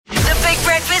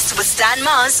Breakfast with Stan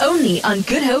Mars. Only on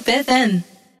Good Hope FM.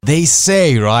 They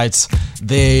say, right,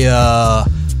 a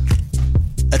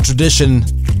tradition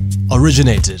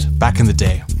originated back in the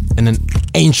day in an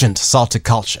ancient Celtic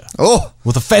culture.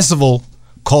 With a festival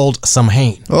called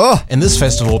Samhain. In this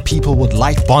festival, people would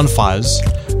light bonfires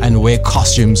and wear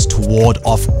costumes to ward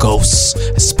off ghosts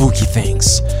and spooky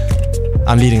things.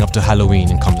 I'm leading up to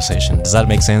Halloween in conversation. Does that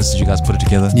make sense? Did you guys put it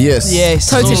together? Yes.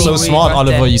 Totally. So smart,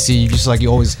 Oliver. You see, you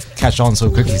always catch on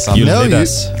so quickly. You led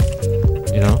us.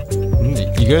 You know?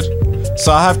 You good?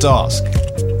 So I have to ask.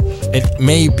 It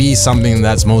may be something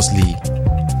that's mostly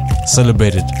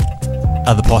celebrated at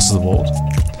other parts of the world,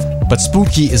 but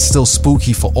spooky is still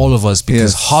spooky for all of us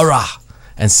because horror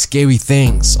and scary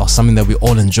things are something that we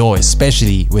all enjoy,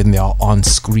 especially when they are on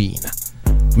screen.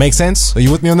 Make sense? Are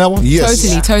you with me on that one?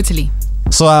 Yes. Totally.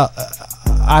 So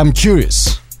I'm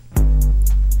curious.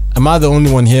 Am I the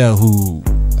only one here who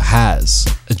has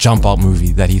a jump out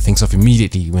movie that he thinks of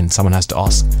immediately when someone has to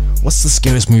ask, what's the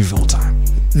scariest movie of all time?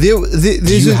 Do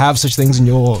you have such things in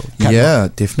your catalog? Yeah,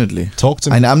 definitely. Talk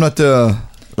to me. And I'm not a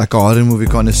horror movie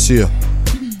connoisseur.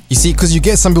 You see, because you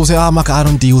get some people say, Maka, I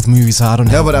don't deal with movies, so I don't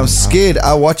have... Yeah, but I'm scared.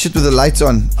 I watch it with the lights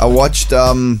on. I watched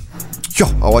that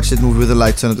movie with the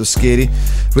lights on. It was scary.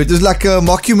 But it was like a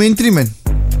mockumentary, man.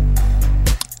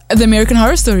 The American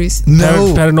Horror Stories.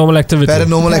 No. Paranormal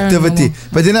Activity.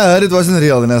 But then I heard it wasn't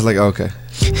real, and I was like, okay.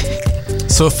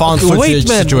 So found footage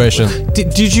situation.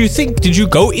 Did you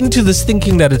go into this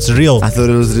thinking that it's real? I thought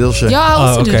it was real shit. Yeah, I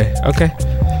also did. Okay.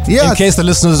 Yeah. In case the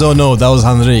listeners don't know, that was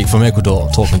Henrik from Ecuador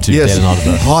talking to Dale and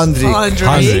Oliver.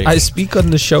 Henrik. I speak on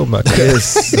the show, man.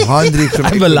 Yes, Henrik from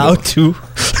I'm Ecuador. allowed to.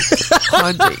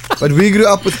 But we grew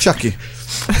up with Chucky.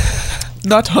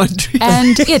 Not Henrik.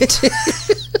 And It.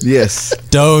 Yes.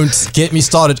 Don't get me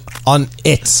started on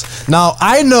It. Now,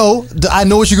 I know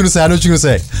what you're going to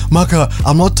say. Maka,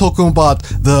 I'm not talking about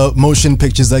the motion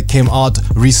pictures that came out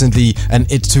recently and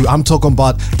It too. I'm talking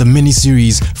about the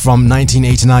miniseries from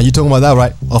 1989. You're talking about that,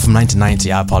 right? Or from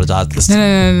 1990. I apologize.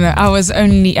 No. I was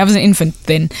an infant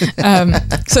then.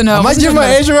 So no. Am I giving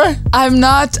my age right? I'm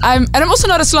not. I'm also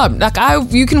not a slob. Like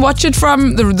you can watch it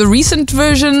from the recent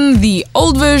version, the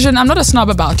old version. I'm not a snob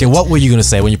about it. Okay, what were you going to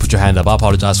say when you put your hand up? I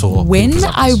apologize for... When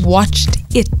I watched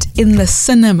It in the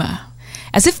cinema,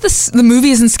 as if the movie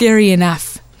isn't scary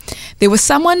enough, there was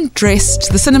someone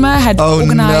dressed, the cinema had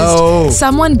organized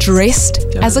someone dressed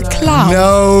as a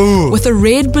clown with a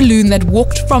red balloon that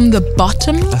walked from the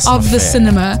bottom of the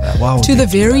cinema to the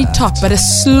very top, but a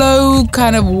slow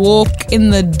kind of walk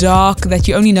in the dark that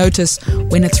you only notice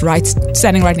when it's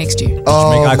standing right next to you. Did you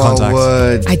make eye contact?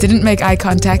 Word. I didn't make eye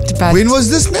contact, but... When was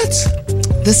this, Nat?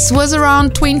 This was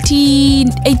around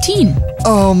 2018.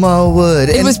 Oh my word!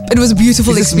 It was a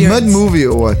beautiful experience. Is this mid-movie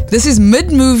or what? This is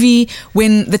mid-movie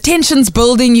when the tension's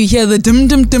building. You hear the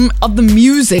dim of the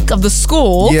music of the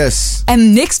score. Yes.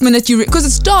 And next minute because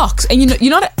it's dark and you're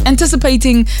not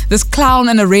anticipating this clown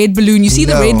and a red balloon. You see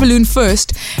the red balloon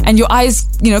first, and your eyes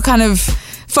kind of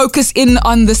focus in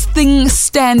on this thing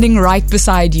standing right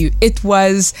beside you. It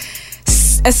was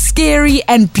a scary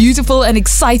and beautiful and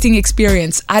exciting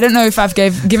experience. I don't know if I've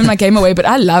given my game away, but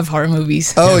I love horror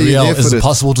movies. Oh, yeah. Is it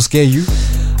possible to scare you?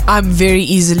 I'm very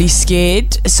easily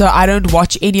scared, so I don't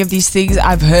watch any of these things.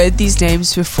 I've heard these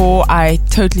names before. I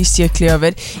totally steer clear of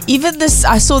it. Even this,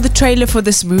 I saw the trailer for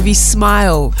this movie,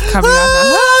 Smile, coming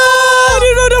out.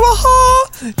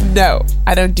 No,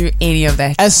 I don't do any of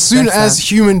that. As soon as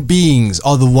human beings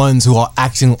are the ones who are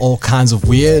acting all kinds of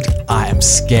weird, I am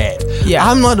scared. Yeah.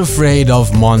 I'm not afraid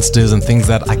of monsters and things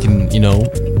that I can,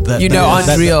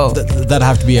 aren't real. That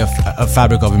have to be a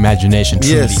fabric of imagination,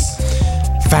 truly. Yes.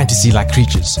 Fantasy-like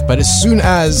creatures. But as soon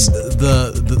as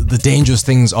the dangerous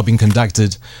things are being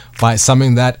conducted by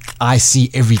something that I see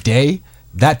every day,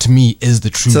 that to me is the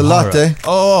true horror. It's a lot, eh?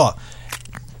 Oh,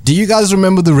 do you guys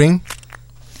remember The Ring?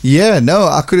 Yeah, no,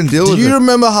 I couldn't deal with it. Do you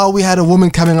remember how we had a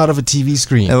woman coming out of a TV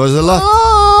screen? It was a lot.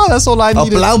 Oh, that's all I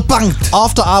needed. Blauwpunkt.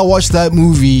 After I watched that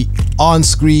movie on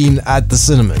screen at the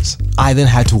cinemas, I then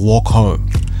had to walk home.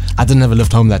 I didn't have a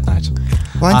lift home that night.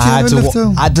 Why didn't you have a lift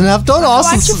home? I didn't have... Don't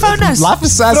ask. Why'd you phone us? Life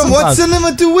is sad From what sometimes.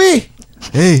 cinema to where?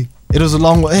 Hey, it was a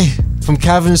long way. From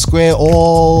Cavendish Square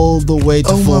all the way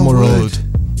to Fulmer Road.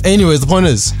 Anyways, the point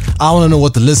is, I want to know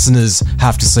what the listeners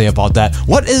have to say about that.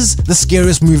 What is the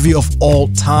scariest movie of all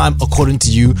time, according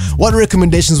to you? What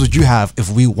recommendations would you have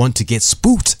if we want to get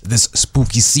spooked this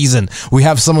spooky season? We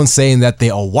have someone saying that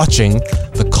they are watching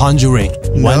The Conjuring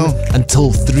 1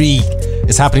 until 3.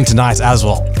 It's happening tonight as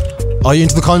well. Are you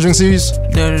into the Conjuring series?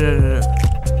 No.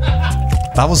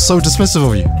 That was so dismissive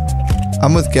of you.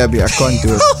 I'm with Gabby. I can't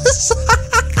do it.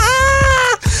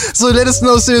 So let us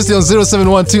know seriously on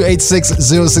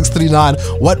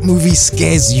 0712860639. What movie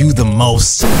scares you the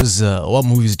most? What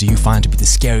movies do you find to be the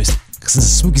scariest? Since it's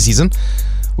spooky season,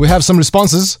 we have some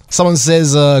responses. Someone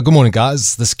says, good morning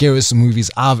guys. The scariest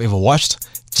movies I've ever watched: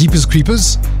 Jeepers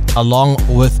Creepers, along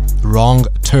with Wrong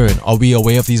Turn. Are we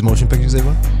aware of these motion pictures,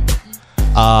 everyone?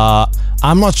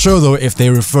 I'm not sure though if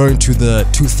they're referring to the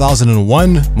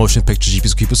 2001 motion picture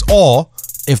Jeepers Creepers, or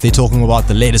if they're talking about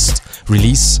the latest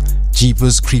release,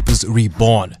 Jeepers Creepers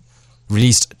Reborn,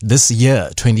 released this year,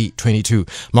 2022.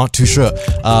 Not too sure.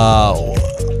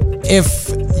 If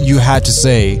you had to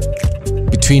say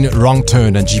between Wrong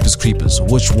Turn and Jeepers Creepers,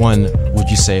 which one would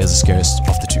you say is the scariest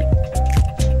of the two?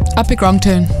 I pick Wrong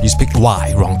Turn. You pick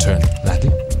why Wrong Turn,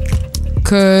 Natalie?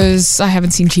 Because I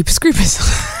haven't seen Jeepers Creepers.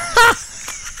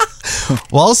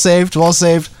 Well saved.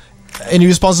 Any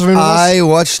responses from anyone else? I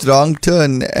watched Wrong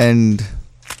Turn and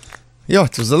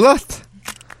it was a lot.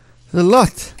 I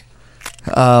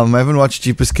haven't watched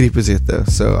Jeepers Creepers yet though,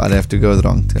 so I'd have to go with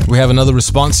Wrong Turn. We have another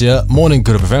response here. Morning,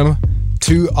 Good Hope FM.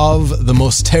 2 of the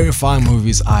most terrifying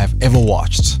movies I've ever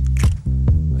watched.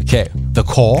 Okay, The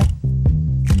Core,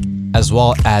 as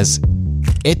well as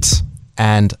It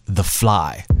and The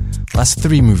Fly. That's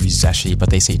 3 movies actually, but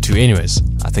they say 2 anyways.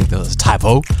 I think there was a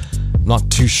typo.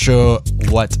 Not too sure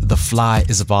what The Fly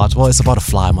is about. Well, it's about a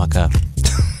fly, Maka.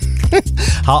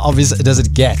 How obvious does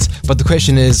it get? But the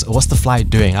question is, what's the fly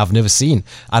doing? I've never seen.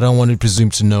 I don't want to presume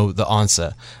to know the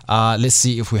answer. Let's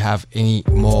see if we have any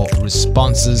more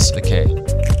responses. Okay.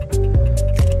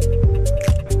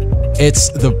 It's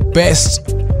the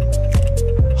best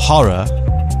horror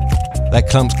that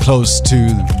comes close to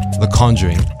The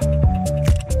Conjuring.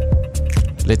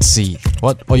 Let's see.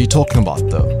 What are you talking about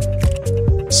though?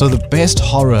 So the best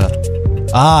horror...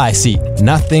 I see.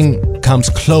 Nothing comes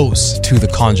close to The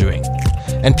Conjuring.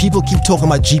 And people keep talking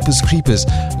about Jeepers Creepers.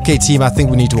 Okay, team, I think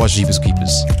we need to watch Jeepers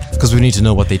Creepers because we need to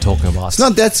know what they're talking about. It's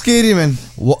not that scary, man.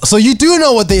 So you do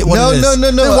know what it is? No.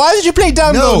 Then why did you play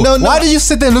dumb though? No. Why did you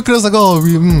sit there and look at us like,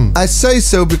 I say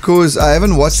so because I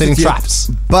haven't watched setting it yet. traps.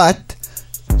 But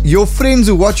your friends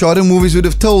who watch horror movies would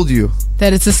have told you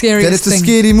that it's a scary that it's a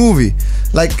scary movie.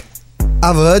 Like,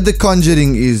 I've heard The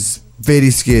Conjuring is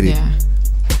very scary. Yeah.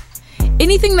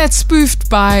 Anything that's spoofed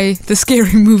by the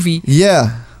scary movie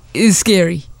is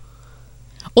scary.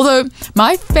 Although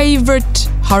my favorite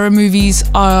horror movies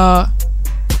are,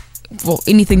 well,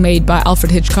 anything made by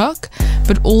Alfred Hitchcock,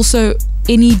 but also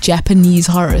any Japanese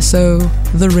horror. So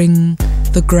The Ring,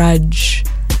 The Grudge.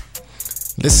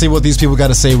 Let's see what these people got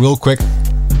to say real quick.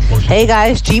 Hey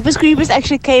guys, Jeepers Creepers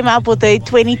actually came up with a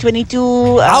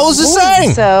 2022 I was just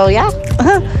saying. So yeah.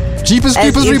 Jeepers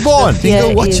Creepers Reborn. You can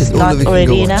go watch it. All of you can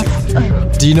go watch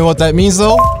it. Do you know what that means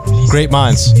though? Great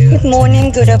minds. Good morning,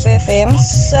 Good Hope FM.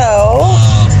 So,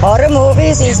 horror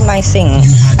movies is my thing.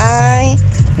 I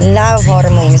love horror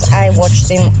movies. I watch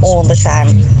them all the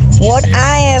time. What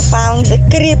I have found the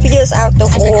creepiest out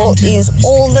of all is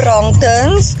all the Wrong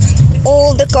Turns,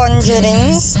 all the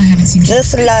Conjurings,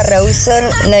 this La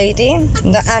Rosa lady,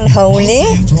 the Unholy.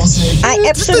 I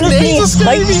absolutely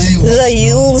hate the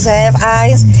Hills Have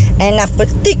Eyes, and I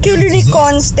particularly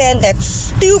can't stand that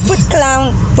stupid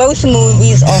clown. Both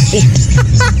movies are it.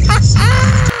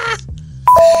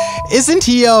 Isn't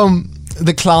he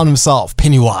the clown himself,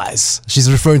 Pennywise? She's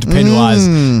referring to Pennywise.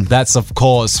 That's of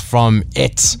course from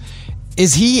It.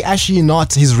 Is he actually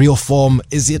not his real form?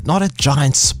 Is it not a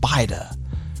giant spider?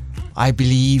 I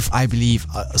believe.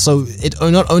 So it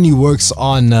not only works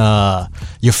on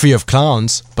your fear of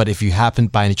clowns, but if you happen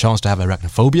by any chance to have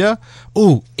arachnophobia,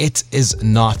 it is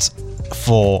not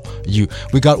for you.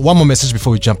 We got one more message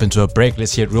before we jump into a break.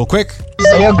 Let's hear it real quick.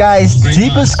 Hey yo guys,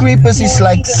 Jeepers Creepers is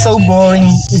like so boring.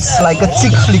 It's like a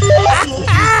chick flick.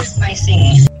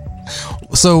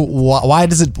 So why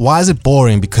is it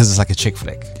boring? Because it's like a chick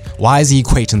flick. Why is he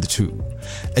equating the two?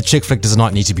 A chick flick does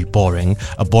not need to be boring.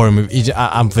 A boring movie.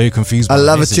 I'm very confused by I love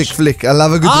the a message. chick flick. I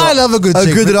love a good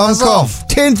chick flick rom-com.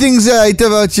 10 things I hate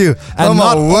about you. And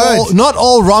not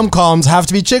all rom-coms have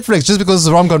to be chick flicks. Just because it's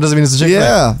a rom-com doesn't mean it's a chick flick.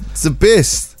 Yeah, it's the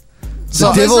best.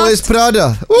 So the Devil Wears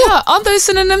Prada. Ooh. Yeah, aren't those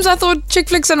synonyms? I thought chick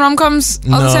flicks and rom-coms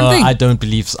are the same thing. I don't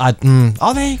believe so. Are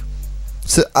they?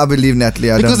 So I believe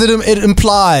Natalie. Because it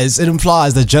implies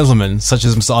that gentlemen such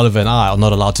as Mr. Oliver and I are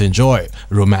not allowed to enjoy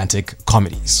romantic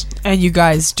comedies. And you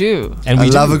guys do. And I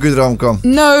love a good rom-com.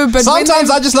 No, but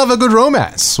sometimes I just love a good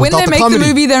romance. When they make the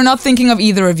movie, they're not thinking of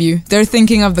either of you. They're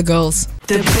thinking of the girls.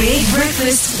 The Big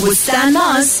Breakfast with Stan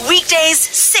Mars. Weekdays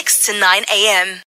 6 to 9 a.m.